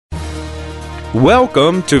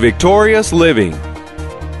Welcome to Victorious Living.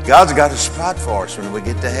 God's got a spot for us when we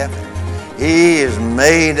get to heaven. He has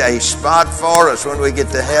made a spot for us when we get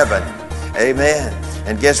to heaven. Amen.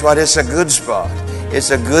 And guess what? It's a good spot.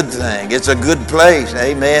 It's a good thing. It's a good place.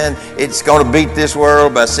 Amen. It's going to beat this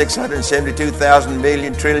world by 672,000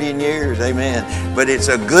 million trillion years. Amen. But it's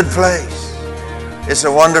a good place. It's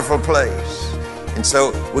a wonderful place. And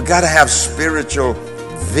so we got to have spiritual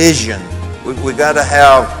vision. We got to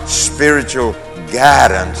have spiritual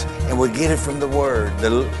guidance. And we get it from the Word,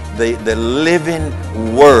 the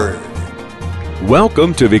living Word.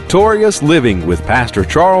 Welcome to Victorious Living with Pastor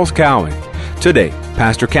Charles Cowan. Today,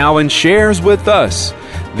 Pastor Cowan shares with us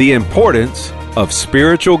the importance of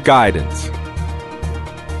spiritual guidance.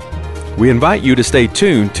 We invite you to stay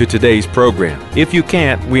tuned to today's program. If you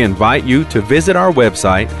can't, we invite you to visit our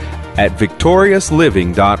website at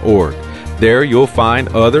victoriousliving.org. There you'll find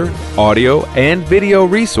other audio and video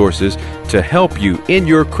resources to help you in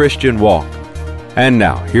your Christian walk. And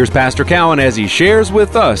now, here's Pastor Cowan as he shares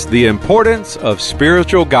with us the importance of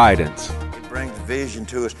spiritual guidance. It brings vision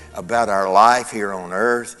to us about our life here on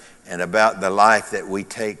earth and about the life that we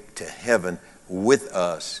take to heaven with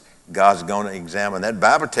us. God's going to examine that. The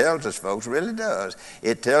Bible tells us, folks, really does.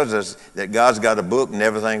 It tells us that God's got a book and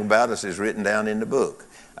everything about us is written down in the book.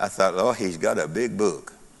 I thought, oh, he's got a big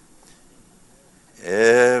book.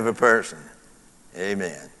 Every person.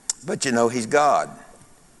 Amen. But you know, he's God.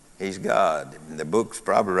 He's God. And the book's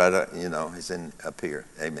probably right up, it's up here.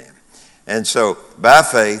 Amen. And so, by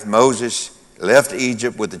faith, Moses left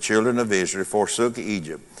Egypt with the children of Israel, forsook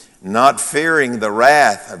Egypt, not fearing the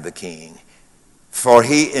wrath of the king, for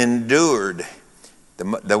he endured.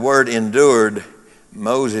 The word endured,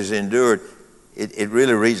 Moses endured, it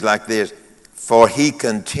really reads like this: for he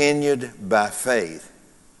continued by faith.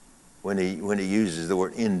 When he uses the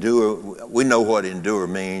word endure, we know what endure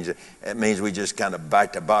means. It means we just kind of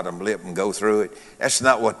bite the bottom lip and go through it. That's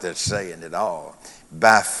not what they're saying at all.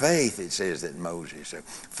 By faith, it says that Moses,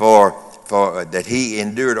 for that he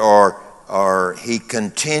endured or he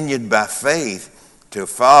continued by faith to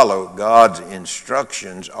follow God's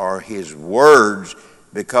instructions or his words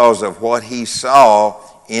because of what he saw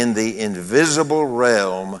in the invisible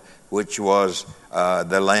realm, which was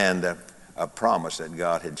the land a promise that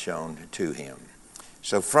God had shown to him.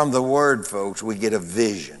 So from the Word, folks, we get a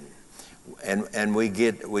vision, and we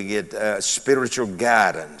get spiritual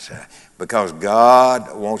guidance, because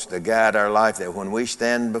God wants to guide our life. That when we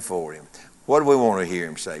stand before Him, what do we want to hear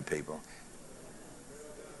Him say, people?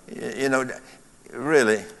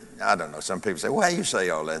 Really, I don't know. Some people say, "Why you say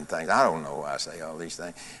all that things?" I don't know why I say all these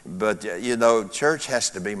things, but church has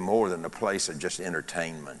to be more than a place of just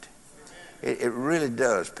entertainment. It really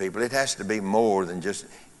does, people. It has to be more than just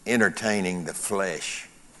entertaining the flesh.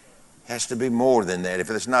 It has to be more than that. If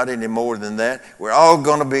it's not any more than that, we're all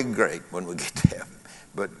going to be great when we get to heaven.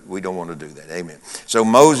 But we don't want to do that. Amen. So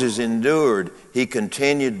Moses endured. He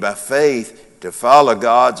continued by faith to follow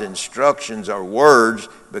God's instructions or words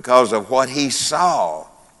because of what he saw.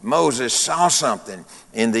 Moses saw something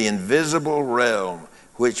in the invisible realm,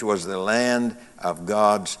 which was the land of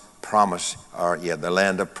God's promise, the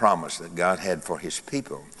land of promise that God had for his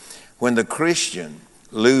people. When the Christian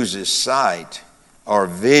loses sight or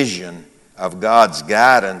vision of God's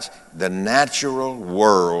guidance, the natural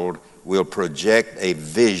world will project a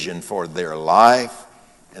vision for their life,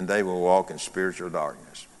 and they will walk in spiritual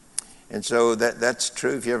darkness. And so that's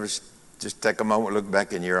true. If you ever just take a moment, look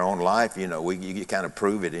back in your own life, you kind of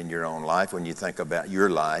prove it in your own life when you think about your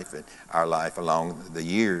life and our life along the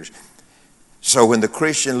years. So when the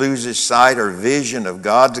Christian loses sight or vision of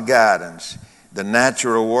God's guidance, the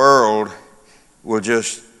natural world will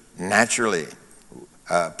just naturally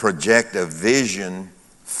project a vision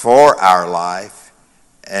for our life.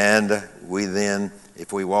 And we then,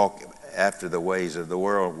 if we walk after the ways of the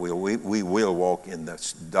world, we will walk in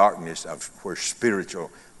the darkness of where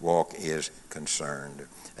spiritual walk is concerned.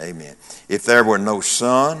 Amen. If there were no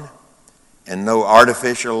sun and no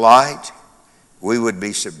artificial light, we would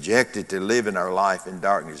be subjected to living our life in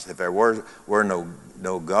darkness. If there were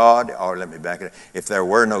no God, or let me back it up. If there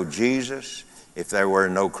were no Jesus, if there were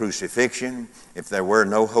no crucifixion, if there were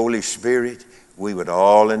no Holy Spirit, we would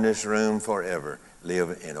all in this room forever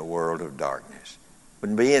live in a world of darkness.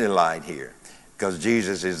 Wouldn't be any light here, because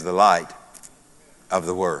Jesus is the light of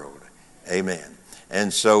the world. Amen.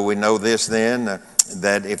 And so we know this then,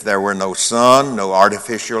 that if there were no sun, no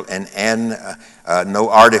artificial no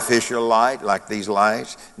artificial light like these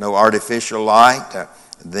lights, no artificial light,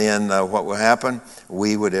 then what will happen?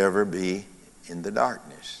 We would ever be in the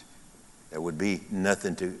darkness. There would be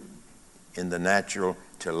nothing in the natural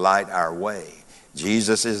to light our way.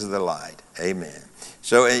 Jesus is the light. Amen.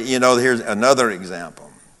 So, here's another example.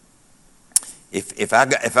 If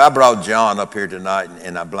I brought John up here tonight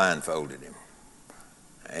and I blindfolded him,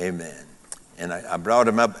 amen, and I brought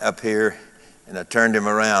him up here and I turned him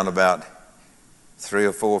around about 3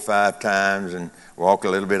 or 4 or 5 times and walk a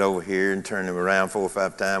little bit over here and turn him around 4 or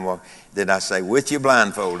 5 times. Then I say, with your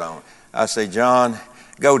blindfold on, I say, John,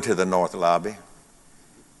 go to the north lobby.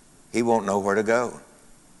 He won't know where to go.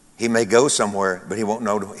 He may go somewhere, but he won't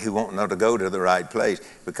know to go to the right place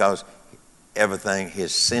because everything,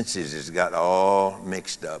 his senses has got all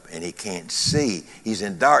mixed up and he can't see. He's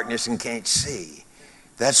in darkness and can't see.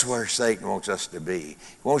 That's where Satan wants us to be. He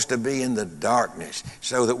wants to be in the darkness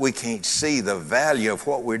so that we can't see the value of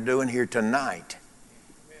what we're doing here tonight.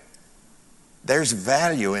 There's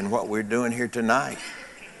value in what we're doing here tonight.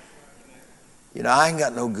 I ain't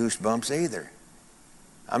got no goosebumps either.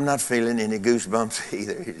 I'm not feeling any goosebumps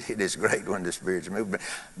either. It is great when the Spirit's moving.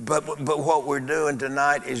 But what we're doing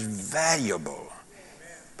tonight is valuable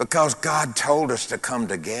because God told us to come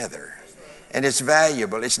together. And it's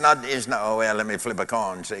valuable. It's not, oh, well, let me flip a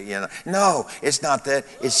coin and see, No, it's not that.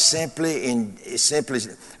 It's simply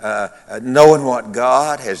knowing what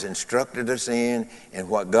God has instructed us in and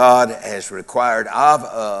what God has required of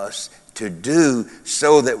us to do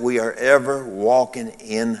so that we are ever walking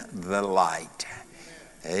in the light.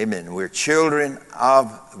 Amen. We're children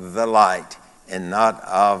of the light and not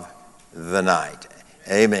of the night.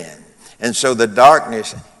 Amen. And so the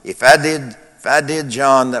darkness, if I did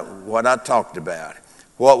John what I talked about,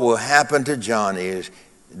 what will happen to John is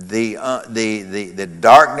the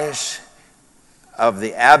darkness of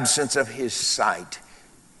the absence of his sight.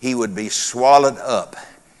 He would be swallowed up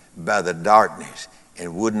by the darkness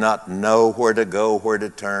and would not know where to go, where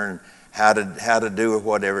to turn, how to do or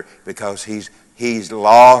whatever, because he's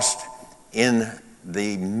lost in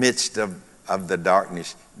the midst of the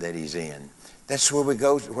darkness that he's in. That's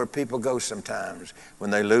where people go sometimes when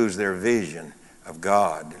they lose their vision of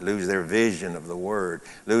God, lose their vision of the Word,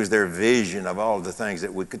 lose their vision of all the things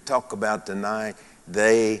that we could talk about tonight.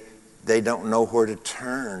 They don't know where to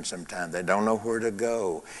turn sometimes. They don't know where to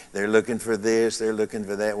go. They're looking for this, they're looking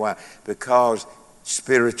for that. Why? Because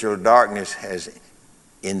spiritual darkness has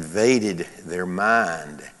invaded their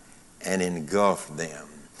mind and engulfed them.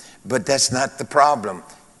 But that's not the problem.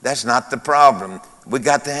 That's not the problem. We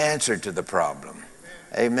got the answer to the problem.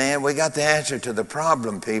 Amen. We got the answer to the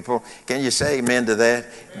problem, people. Can you say amen to that?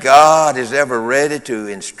 God is ever ready to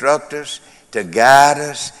instruct us, to guide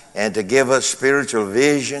us, and to give us spiritual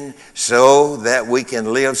vision so that we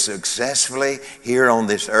can live successfully here on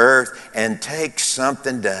this earth and take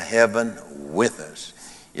something to heaven with us.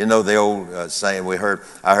 You know the old saying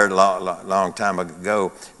I heard a long time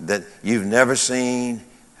ago that you've never seen,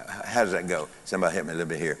 how does that go? Somebody help me a little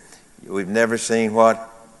bit here. We've never seen what?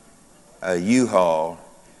 A U-Haul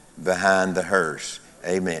behind the hearse.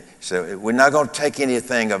 Amen. So we're not going to take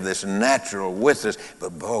anything of this natural with us,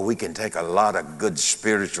 but boy, we can take a lot of good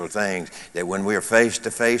spiritual things that when we're face to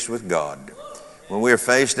face with God,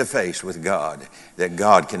 that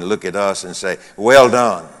God can look at us and say, well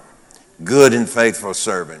done, good and faithful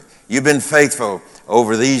servant. You've been faithful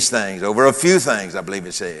over these things, over a few things, I believe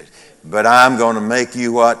it says. But I'm going to make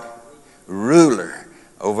you what? Ruler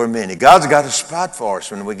over many. God's got a spot for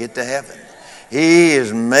us when we get to heaven. He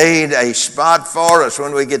has made a spot for us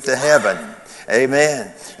when we get to heaven.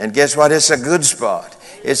 Amen. And guess what? It's a good spot.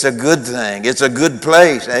 It's a good thing. It's a good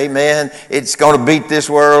place. Amen. It's going to beat this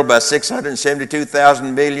world by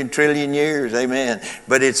 672,000 billion trillion years. Amen.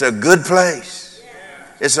 But it's a good place.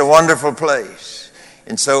 It's a wonderful place.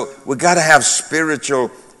 And so we got to have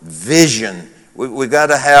spiritual vision. We got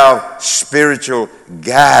to have spiritual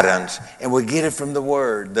guidance, and we get it from the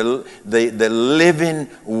Word, the living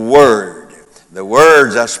Word. The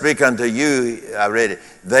words I speak unto you, I read it,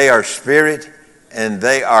 they are spirit and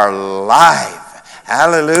they are life.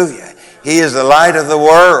 Hallelujah. He is the light of the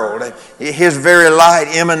world. His very light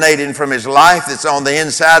emanating from his life that's on the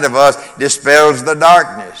inside of us dispels the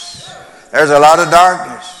darkness. There's a lot of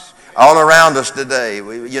darkness all around us today.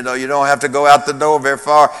 You don't have to go out the door very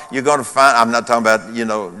far. You're going to find, I'm not talking about,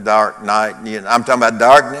 dark night. I'm talking about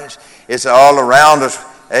darkness. It's all around us.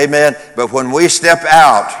 Amen. But when we step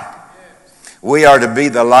out, we are to be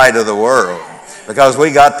the light of the world because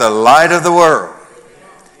we got the light of the world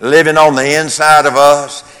living on the inside of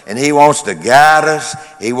us. And He wants to guide us.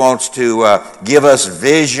 He wants to give us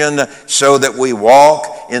vision so that we walk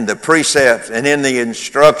in the precepts and in the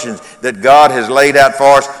instructions that God has laid out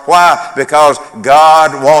for us. Why? Because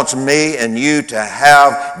God wants me and you to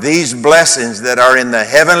have these blessings that are in the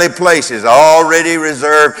heavenly places already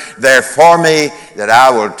reserved there for me, that I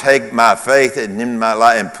will take my faith and in my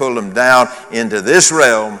life and pull them down into this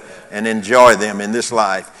realm and enjoy them in this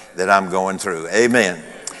life that I'm going through. Amen.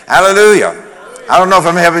 Hallelujah. I don't know if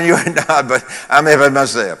I'm helping you or not, but I'm helping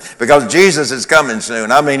myself, because Jesus is coming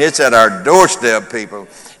soon. I mean, it's at our doorstep, people.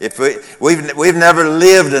 If we've never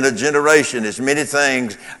lived in a generation as many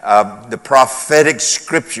things, the prophetic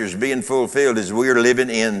scriptures being fulfilled as we're living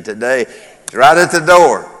in today. It's right at the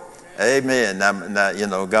door. Amen.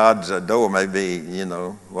 Now, God's door may be,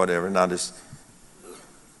 whatever, not as,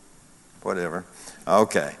 whatever.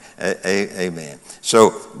 Okay. Amen. So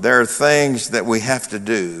there are things that we have to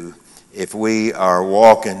do. If we are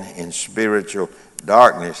walking in spiritual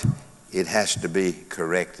darkness, it has to be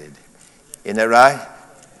corrected. Isn't that right?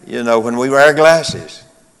 When we wear glasses,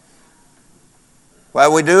 why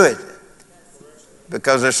we do it?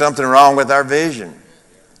 Because there's something wrong with our vision.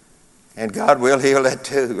 And God will heal that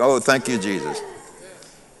too. Oh, thank you, Jesus.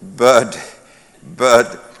 But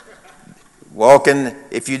walking,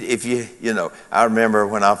 if you I remember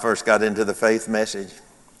when I first got into the faith message,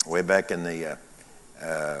 way back in the,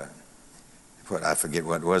 I forget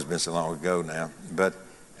what it was, been so long ago now. But,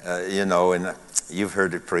 and you've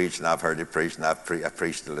heard it preached, and I've heard it preached, and I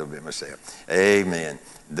preached a little bit myself. Amen.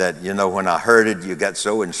 That, when I heard it, you got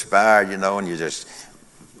so inspired, and you just...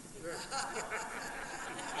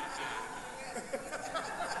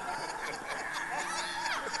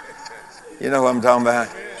 You know what I'm talking about?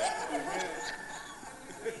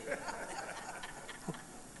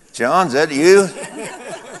 John, is that you?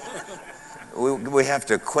 We have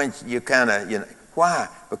to quench, why?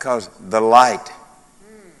 Because the light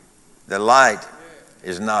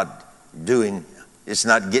is not it's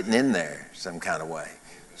not getting in there some kind of way.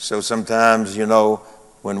 So sometimes,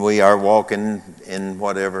 when we are walking in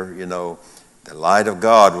whatever, the light of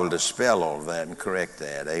God will dispel all of that and correct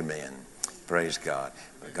that. Amen. Praise God.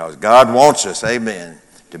 Because God wants us, amen,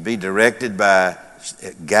 to be directed by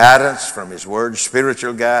guidance from His Word,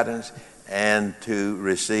 spiritual guidance, and to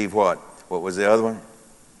receive what? What was the other one?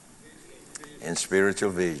 And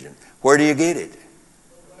spiritual vision. Where do you get it?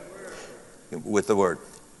 With the Word.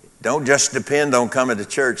 Don't just depend on coming to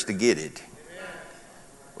church to get it.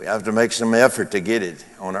 We have to make some effort to get it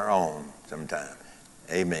on our own sometime.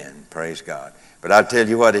 Amen. Praise God. But I tell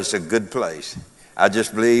you what, it's a good place. I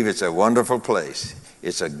just believe it's a wonderful place.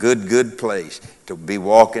 It's a good place to be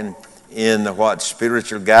walking in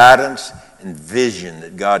spiritual guidance and vision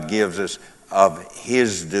that God gives us of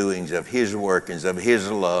His doings, of His workings, of His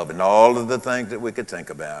love, and all of the things that we could think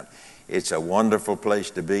about. It's a wonderful place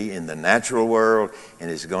to be in the natural world, and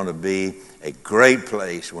it's going to be a great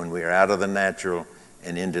place when we are out of the natural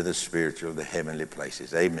and into the spiritual, the heavenly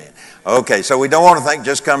places. Amen. Okay, so we don't want to think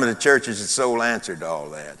just coming to church is the sole answer to all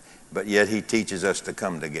that. But yet He teaches us to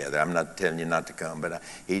come together. I'm not telling you not to come, but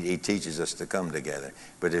He teaches us to come together.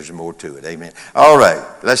 But there's more to it. Amen. All right,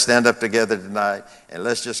 let's stand up together tonight, and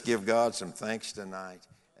let's just give God some thanks tonight.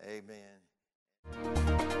 Amen.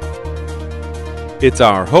 It's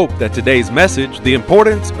our hope that today's message, The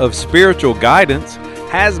Importance of Spiritual Guidance,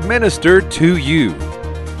 has ministered to you.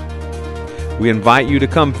 We invite you to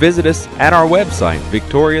come visit us at our website,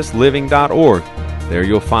 victoriousliving.org. There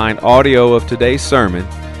you'll find audio of today's sermon,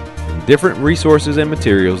 different resources and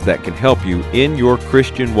materials that can help you in your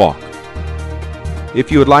Christian walk.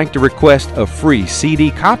 If you would like to request a free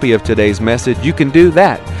CD copy of today's message, you can do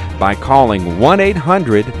that by calling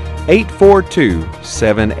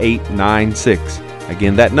 1-800-842-7896.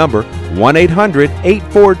 Again, that number,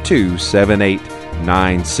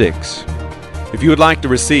 1-800-842-7896. If you would like to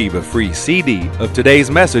receive a free CD of today's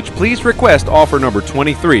message, please request offer number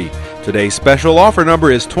 23. Today's special offer number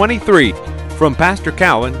is 23. From Pastor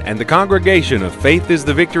Cowan and the congregation of Faith is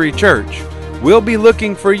the Victory Church, we'll be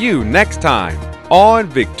looking for you next time on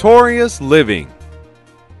Victorious Living.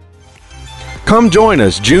 Come join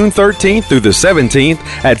us June 13th through the 17th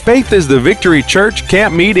at Faith is the Victory Church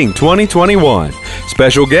Camp Meeting 2021.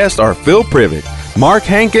 Special guests are Phil Privet, Mark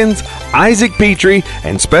Hankins, Isaac Petrie,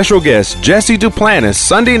 and special guest Jesse Duplantis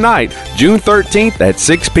Sunday night, June 13th at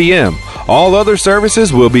 6 p.m. All other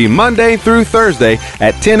services will be Monday through Thursday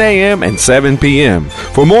at 10 a.m. and 7 p.m.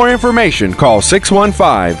 For more information, call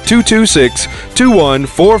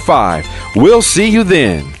 615-226-2145. We'll see you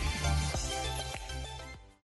then.